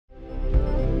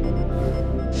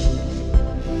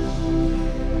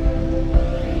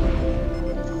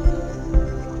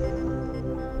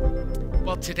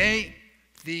Today,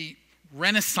 the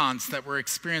renaissance that we're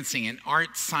experiencing in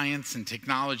art, science, and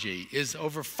technology is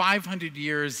over 500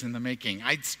 years in the making.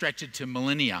 I'd stretch it to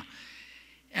millennia.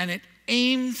 And it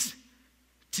aims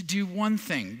to do one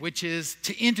thing, which is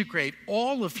to integrate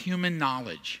all of human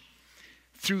knowledge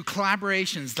through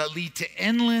collaborations that lead to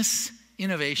endless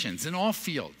innovations in all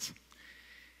fields.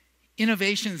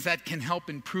 Innovations that can help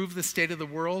improve the state of the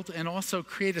world and also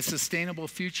create a sustainable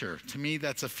future. To me,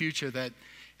 that's a future that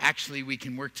actually we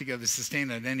can work together to sustain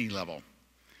at any level.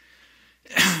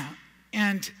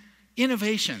 And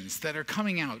innovations that are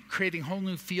coming out, creating whole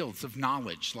new fields of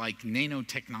knowledge like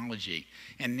nanotechnology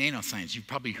and nanoscience. You've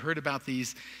probably heard about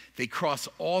these. They cross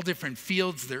all different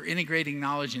fields. They're integrating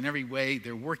knowledge in every way.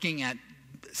 They're working at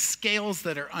scales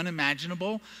that are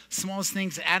unimaginable, smallest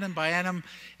things, atom by atom,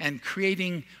 and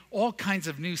creating all kinds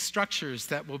of new structures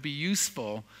that will be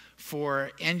useful for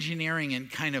engineering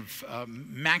and kind of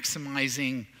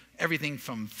maximizing everything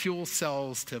from fuel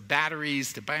cells to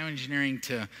batteries to bioengineering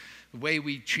to the way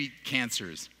we treat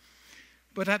cancers.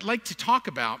 What I'd like to talk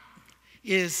about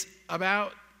is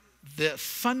about the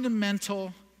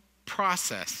fundamental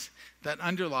process that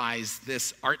underlies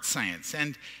this art science.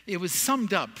 And it was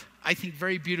summed up, I think,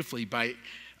 very beautifully by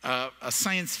a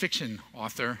science fiction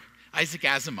author, Isaac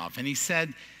Asimov. And he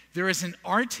said, there is an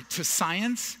art to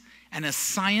science and a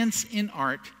science in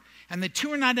art, and the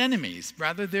two are not enemies.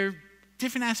 Rather, they're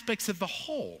different aspects of the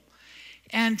whole.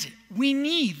 And we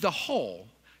need the whole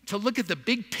to look at the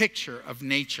big picture of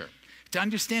nature, to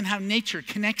understand how nature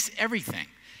connects everything.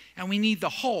 And we need the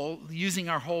whole, using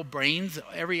our whole brains,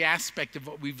 every aspect of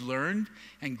what we've learned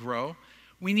and grow.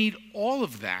 We need all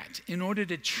of that in order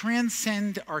to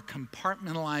transcend our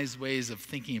compartmentalized ways of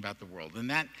thinking about the world.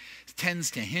 And that tends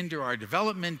to hinder our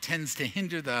development, tends to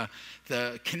hinder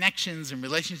the connections and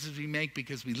relationships we make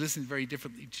because we listen very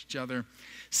differently to each other.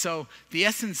 So the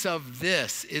essence of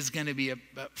this is going to be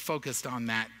focused on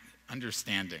that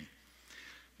understanding.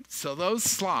 So those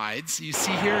slides you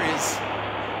see here is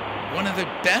one of the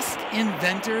best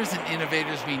inventors and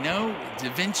innovators we know, Da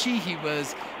Vinci. He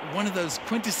was one of those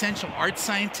quintessential art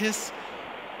scientists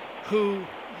who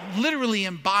literally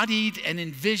embodied and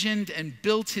envisioned and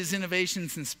built his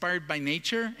innovations inspired by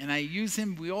nature. And I use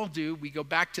him, we all do. We go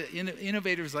back to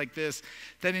innovators like this,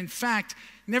 that in fact,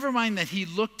 never mind that he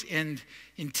looked and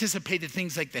anticipated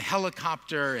things like the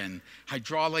helicopter and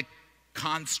hydraulic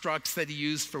constructs that he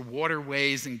used for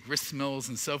waterways and grist mills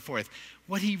and so forth.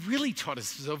 What he really taught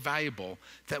us is so valuable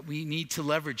that we need to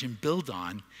leverage and build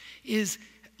on is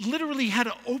literally how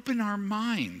to open our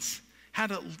minds.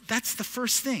 That's the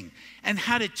first thing. And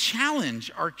how to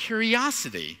challenge our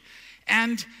curiosity.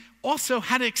 And also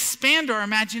how to expand our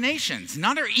imaginations,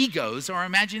 not our egos, our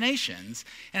imaginations,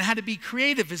 and how to be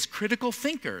creative as critical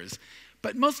thinkers.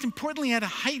 But most importantly, how to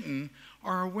heighten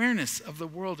our awareness of the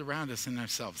world around us and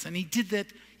ourselves. And he did that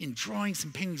in drawings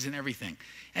and paintings and everything.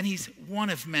 And he's one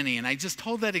of many. And I just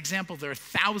told that example. There are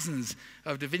thousands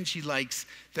of Da Vinci likes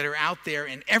that are out there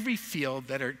in every field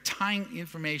that are tying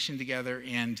information together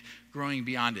and growing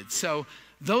beyond it. So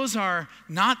those are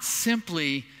not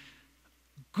simply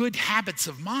good habits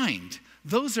of mind.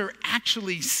 Those are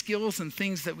actually skills and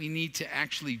things that we need to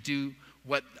actually do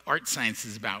what art science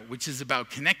is about, which is about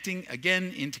connecting,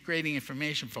 again, integrating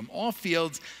information from all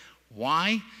fields.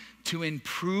 Why? To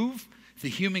improve the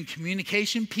human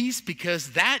communication piece,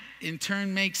 because that in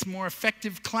turn makes more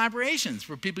effective collaborations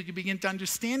where people can begin to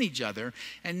understand each other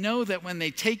and know that when they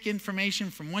take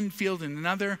information from one field and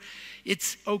another,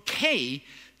 it's okay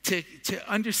to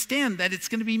understand that it's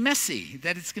going to be messy,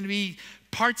 that it's going to be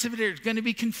parts of it are going to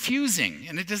be confusing,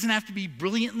 and it doesn't have to be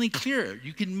brilliantly clear.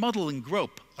 You can muddle and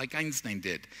grope like Einstein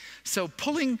did. So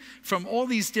pulling from all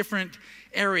these different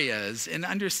areas and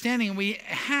understanding, we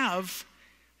have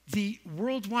the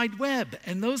World Wide Web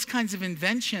and those kinds of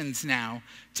inventions now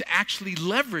to actually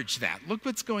leverage that. Look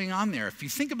what's going on there. If you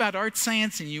think about art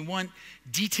science and you want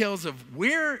details of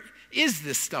where is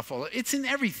this stuff all? It's in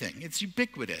everything. It's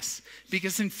ubiquitous.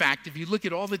 Because in fact, if you look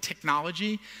at all the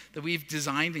technology that we've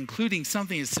designed, including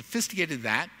something as sophisticated as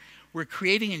that, we're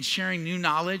creating and sharing new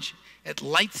knowledge at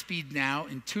light speed now,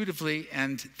 intuitively,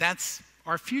 and that's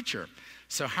our future.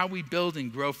 So how we build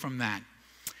and grow from that.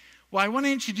 Well, I want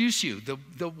to introduce you.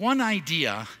 The one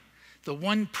idea, the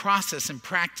one process and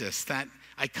practice that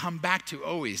I come back to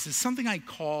always is something I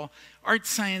call art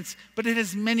science, but it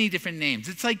has many different names.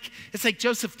 It's like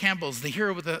Joseph Campbell's The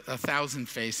Hero with a Thousand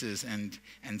Faces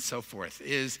and so forth,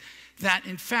 is that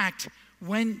in fact,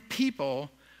 when people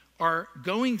are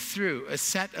going through a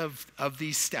set of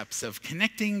these steps of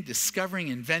connecting, discovering,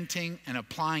 inventing, and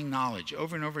applying knowledge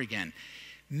over and over again,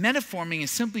 metaforming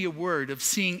is simply a word of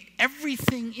seeing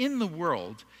everything in the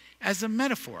world as a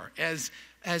metaphor, as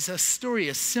a story,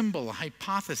 a symbol, a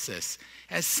hypothesis,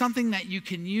 as something that you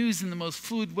can use in the most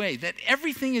fluid way, that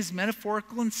everything is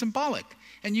metaphorical and symbolic.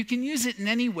 And you can use it in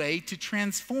any way to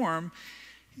transform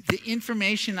the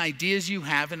information, ideas you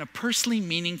have in a personally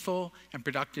meaningful and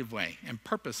productive way and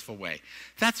purposeful way.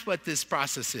 That's what this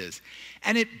process is.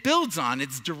 And it builds on,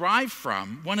 it's derived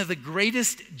from one of the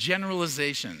greatest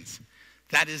generalizations.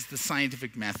 That is the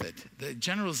scientific method, the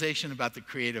generalization about the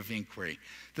creative inquiry.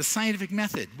 The scientific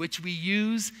method, which we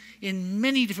use in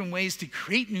many different ways to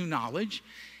create new knowledge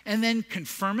and then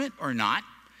confirm it or not.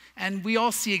 And we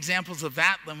all see examples of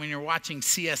that when you're watching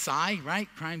CSI, right?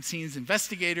 Crime scenes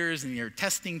investigators, and you're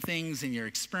testing things and you're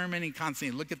experimenting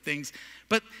constantly, look at things.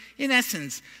 But in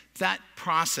essence, that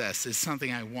process is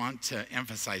something I want to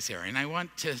emphasize here. And I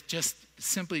want to just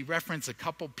simply reference a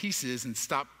couple pieces and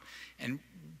stop and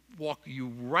walk you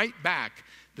right back.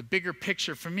 The bigger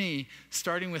picture for me,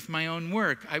 starting with my own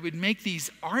work, I would make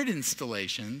these art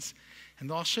installations,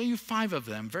 and I'll show you 5 of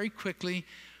them very quickly.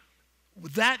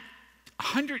 That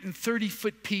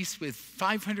 130-foot piece with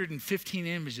 515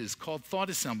 images called Thought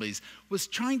Assemblies was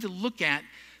trying to look at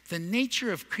the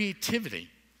nature of creativity,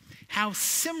 how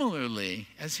similarly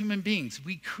as human beings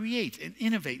we create and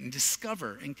innovate and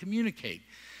discover and communicate.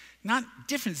 Not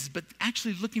differences, but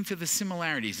actually looking for the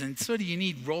similarities. And sort of you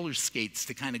need roller skates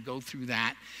to kind of go through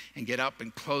that and get up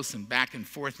and close and back and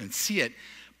forth and see it.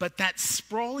 But that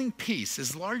sprawling piece,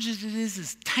 as large as it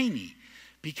is tiny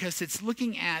because it's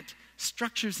looking at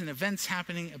structures and events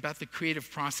happening about the creative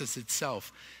process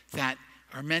itself that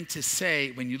are meant to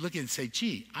say, when you look at it and say,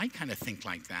 gee, I kind of think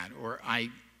like that, or I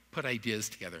put ideas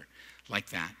together like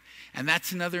that. And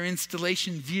that's another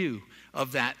installation view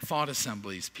of that Thought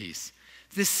Assemblies piece.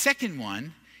 This second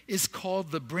one is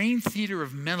called the Brain Theater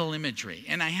of Mental Imagery.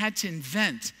 And I had to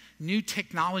invent new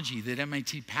technology that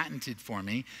MIT patented for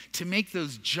me to make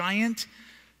those giant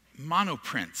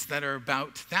monoprints that are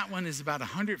about, that one is about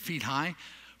 100 feet high.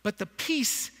 But the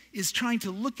piece is trying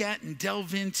to look at and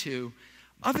delve into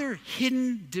other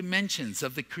hidden dimensions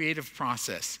of the creative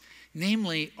process,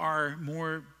 namely our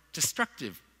more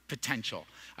destructive potential.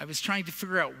 I was trying to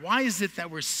figure out why is it that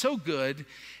we're so good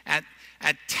at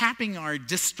tapping our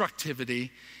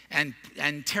destructivity and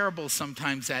terrible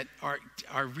sometimes at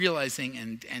our realizing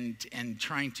and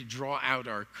trying to draw out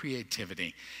our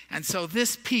creativity. And so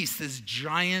this piece, this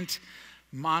giant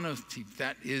monotype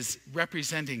that is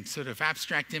representing sort of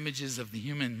abstract images of the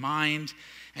human mind,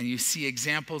 and you see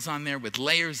examples on there with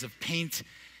layers of paint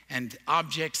and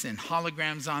objects and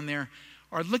holograms on there,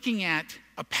 are looking at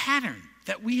a pattern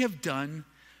that we have done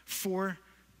for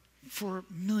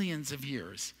millions of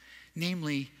years.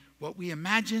 Namely, what we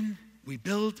imagine, we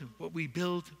build, what we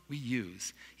build, we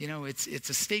use. You know, it's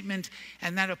a statement,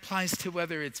 and that applies to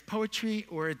whether it's poetry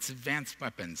or it's advanced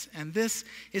weapons. And this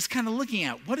is kind of looking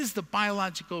at what is the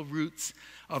biological roots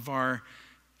of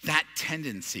that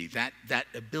tendency, that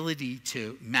ability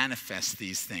to manifest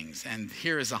these things. And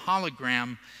here is a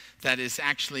hologram that is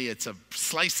actually, it's a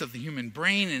slice of the human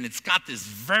brain, and it's got this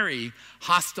very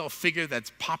hostile figure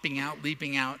that's popping out,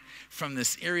 leaping out from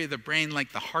this area of the brain,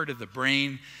 like the heart of the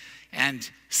brain. And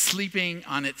sleeping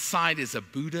on its side is a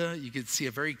Buddha. You can see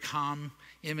a very calm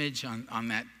image on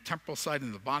that temporal side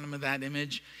and the bottom of that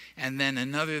image. And then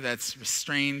another that's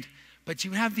restrained. But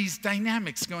you have these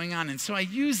dynamics going on. And so I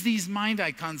use these mind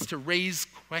icons to raise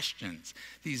questions,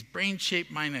 these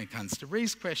brain-shaped mind icons to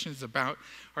raise questions about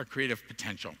our creative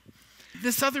potential.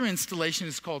 This other installation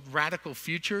is called Radical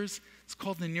Futures. It's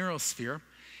called the Neurosphere.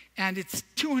 And it's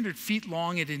 200 feet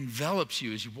long. It envelops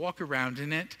you as you walk around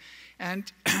in it.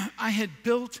 And I had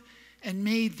built and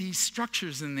made these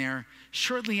structures in there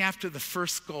shortly after the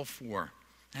first Gulf War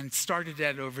and started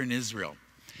that over in Israel.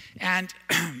 And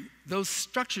those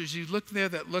structures, you look there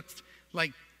that looked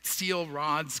like steel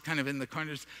rods kind of in the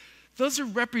corners, those are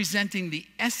representing the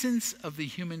essence of the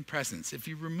human presence. If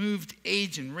you removed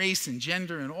age and race and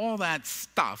gender and all that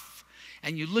stuff,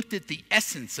 and you looked at the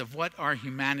essence of what our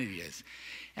humanity is.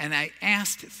 And I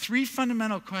asked 3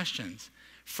 fundamental questions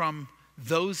from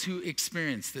those who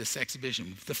experienced this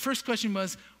exhibition. The first question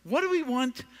was, what do we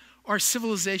want our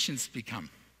civilizations to become?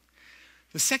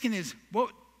 The second is,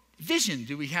 what vision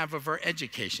do we have of our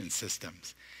education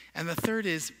systems? And the third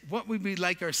is, what would we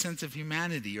like our sense of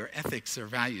humanity or ethics or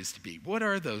values to be? What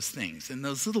are those things? And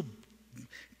those little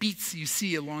beats you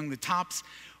see along the tops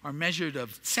are measured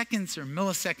of seconds or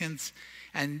milliseconds,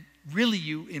 and really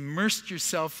you immersed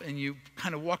yourself and you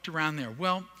kind of walked around there.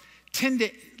 Well,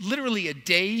 literally a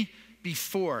day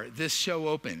before this show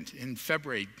opened in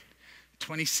February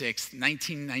 26,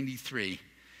 1993,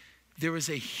 there was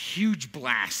a huge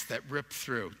blast that ripped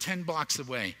through 10 blocks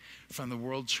away from the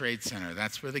World Trade Center.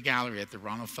 That's where the gallery at the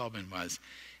Ronald Feldman was.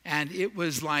 And it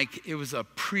was like, it was a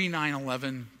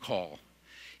pre-9/11 call.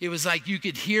 It was like you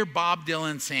could hear Bob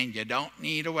Dylan saying, "You don't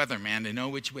need a weatherman to know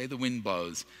which way the wind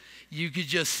blows." You could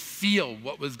just feel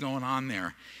what was going on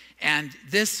there. And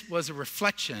this was a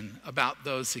reflection about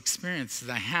those experiences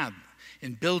I had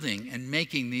in building and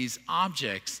making these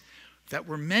objects that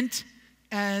were meant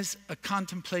as a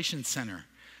contemplation center,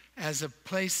 as a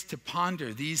place to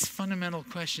ponder these fundamental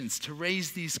questions, to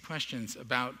raise these questions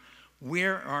about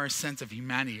where our sense of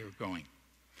humanity are going.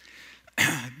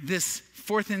 This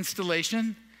fourth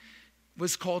installation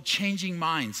was called Changing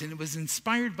Minds, and it was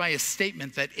inspired by a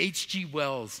statement that H.G.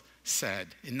 Wells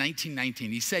said in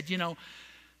 1919. He said, you know,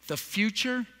 the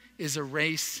future is a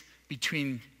race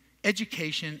between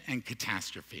education and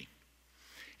catastrophe.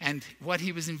 And what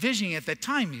he was envisioning at that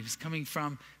time, he was coming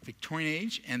from Victorian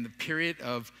age and the period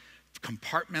of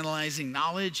compartmentalizing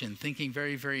knowledge and thinking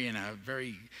in a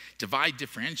very divide,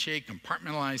 differentiate,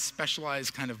 compartmentalize, specialize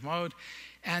kind of mode.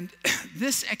 And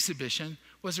this exhibition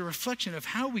was a reflection of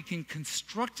how we can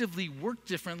constructively work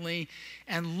differently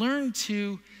and learn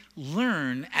to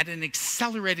learn at an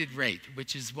accelerated rate,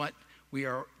 which is what we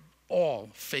are all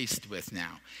faced with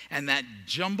now. And that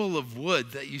jumble of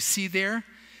wood that you see there,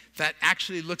 that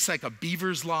actually looks like a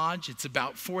beaver's lodge. It's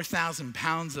about 4,000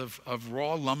 pounds of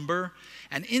raw lumber.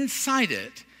 And inside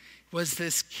it was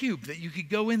this cube that you could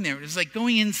go in there. It was like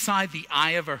going inside the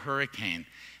eye of a hurricane.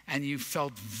 And you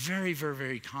felt very, very,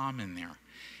 very calm in there.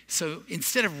 So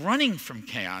instead of running from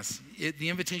chaos, the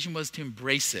invitation was to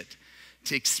embrace it,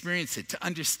 to experience it, to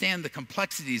understand the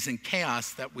complexities and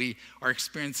chaos that we are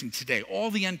experiencing today,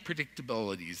 all the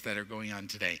unpredictabilities that are going on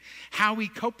today, how we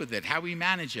cope with it, how we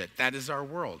manage it. That is our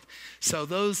world. So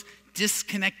those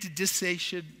disconnected,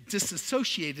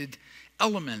 disassociated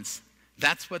elements,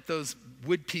 that's what those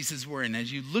wood pieces were. And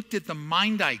as you looked at the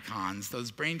mind icons,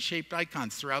 those brain-shaped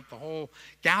icons throughout the whole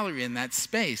gallery in that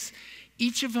space,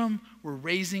 each of them were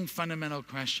raising fundamental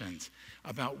questions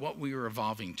about what we were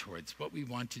evolving towards, what we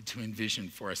wanted to envision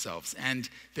for ourselves. And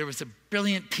there was a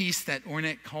brilliant piece that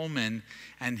Ornette Coleman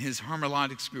and his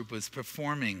Harmonics group was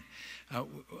performing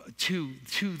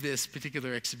to this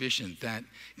particular exhibition that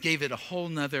gave it a whole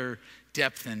nother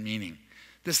depth and meaning.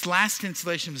 This last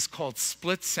installation was called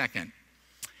Split Second.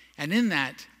 And in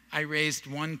that, I raised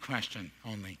one question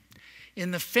only. In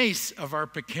the face of our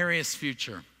precarious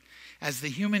future, as the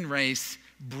human race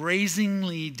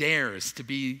brazenly dares to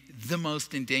be the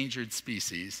most endangered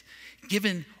species,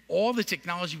 given all the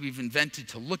technology we've invented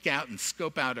to look out and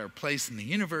scope out our place in the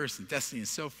universe and destiny and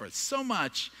so forth, so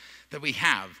much that we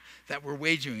have that we're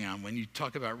wagering on when you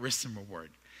talk about risk and reward.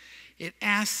 It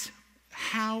asks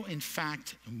how, in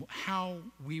fact, how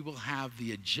we will have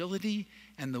the agility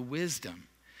and the wisdom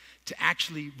to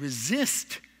actually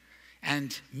resist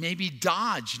and maybe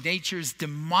dodge nature's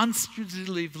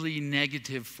demonstratively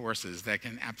negative forces that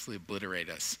can absolutely obliterate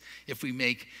us if we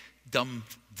make dumb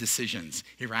decisions,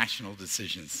 irrational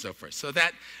decisions, so forth. So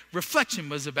that reflection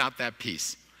was about that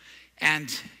piece.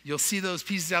 And you'll see those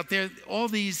pieces out there. All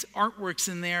these artworks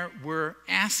in there were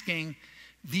asking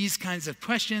these kinds of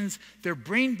questions. They're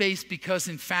brain-based because,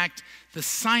 in fact, the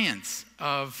science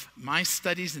of my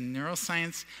studies in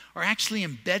neuroscience are actually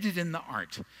embedded in the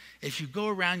art. If you go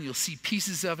around, you'll see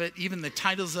pieces of it, even the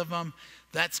titles of them.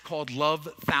 That's called Love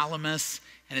Thalamus,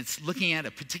 and it's looking at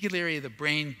a particular area of the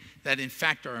brain that, in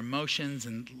fact, our emotions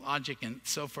and logic and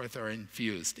so forth are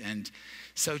infused. And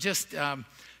so just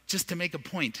to make a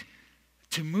point,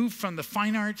 to move from the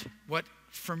fine art, what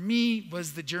for me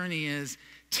was the journey is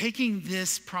taking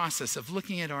this process of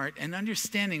looking at art and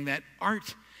understanding that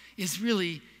art is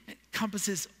really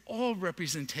encompasses all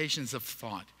representations of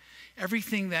thought.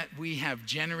 Everything that we have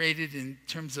generated in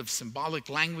terms of symbolic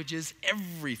languages,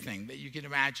 everything that you can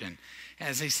imagine.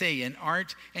 As I say, in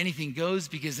art, anything goes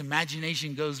because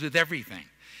imagination goes with everything.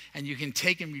 And you can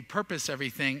take and repurpose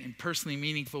everything in personally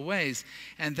meaningful ways.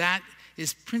 And that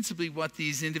is principally what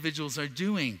these individuals are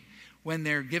doing when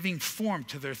they're giving form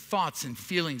to their thoughts and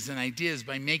feelings and ideas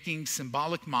by making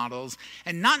symbolic models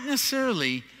and not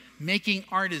necessarily making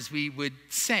art, as we would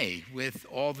say, with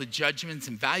all the judgments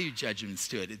and value judgments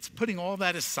to it. It's putting all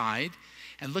that aside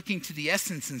and looking to the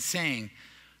essence and saying,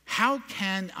 how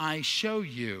can I show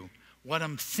you what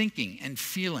I'm thinking and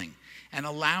feeling, and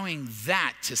allowing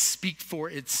that to speak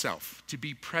for itself, to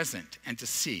be present and to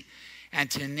see, and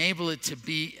to enable it to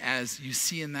be, as you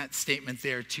see in that statement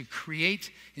there, to create,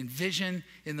 envision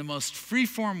in the most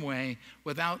free-form way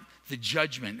without the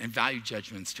judgment and value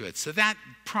judgments to it. So that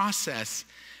process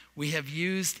we have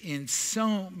used in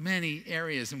so many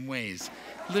areas and ways,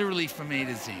 literally from A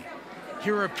to Z.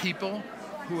 Here are people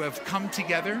who have come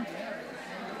together.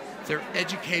 They're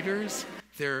educators,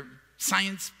 they're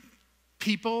science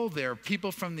people, they're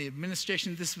people from the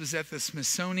administration. This was at the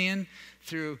Smithsonian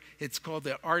it's called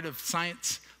the Art of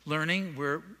Science Learning,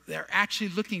 where they're actually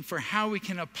looking for how we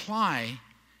can apply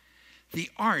the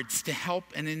arts to help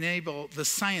and enable the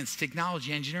science,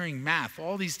 technology, engineering, math,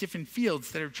 all these different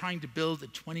fields that are trying to build a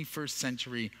 21st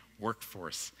century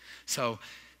workforce. So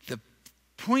the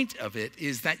point of it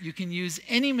is that you can use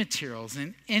any materials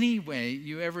in any way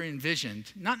you ever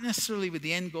envisioned, not necessarily with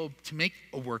the end goal to make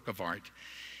a work of art.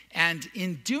 And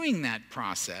in doing that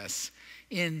process,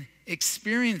 in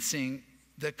experiencing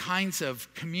the kinds of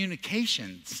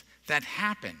communications that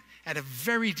happen at a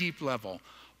very deep level,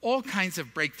 all kinds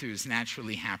of breakthroughs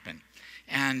naturally happen.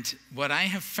 And what I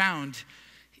have found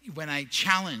when I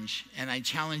challenge, and I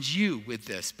challenge you with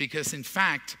this, because in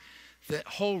fact, the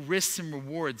whole risks and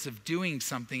rewards of doing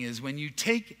something is when you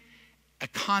take a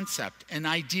concept, an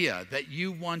idea that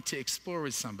you want to explore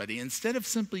with somebody, instead of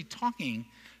simply talking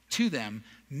to them,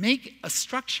 make a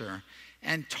structure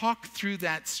and talk through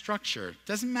that structure.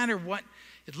 Doesn't matter what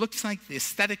it looks like, the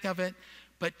aesthetic of it,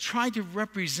 but try to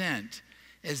represent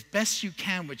as best you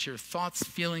can what your thoughts,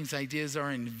 feelings, ideas are,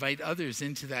 and invite others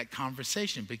into that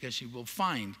conversation, because you will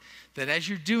find that as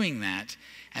you're doing that,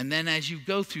 and then as you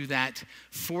go through that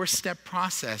 4-step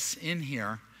process in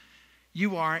here,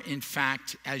 you are, in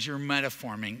fact, as you're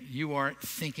metaforming, you are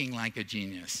thinking like a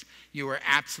genius. You are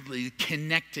absolutely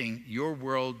connecting your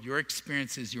world, your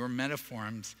experiences, your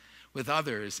metaforms with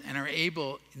others, and are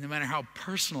able, no matter how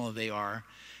personal they are,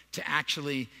 to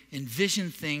actually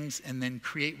envision things and then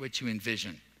create what you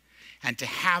envision. And to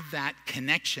have that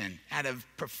connection at a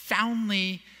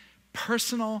profoundly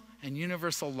personal and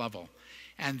universal level.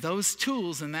 And those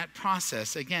tools in that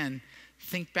process, again,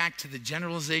 think back to the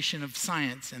generalization of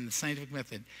science and the scientific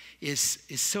method, is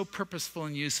so purposeful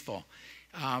and useful.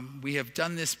 We have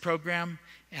done this program,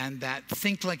 and that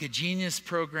Think Like a Genius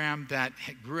program that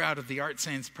grew out of the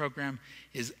ArtScience program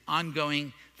is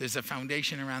ongoing. There's a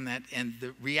foundation around that. And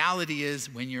the reality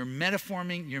is, when you're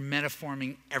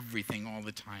metaforming everything all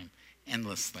the time,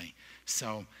 endlessly.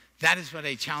 So that is what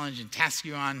I challenge and task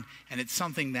you on, and it's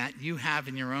something that you have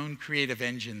in your own creative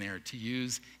engine there to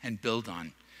use and build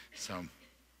on. So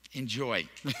enjoy.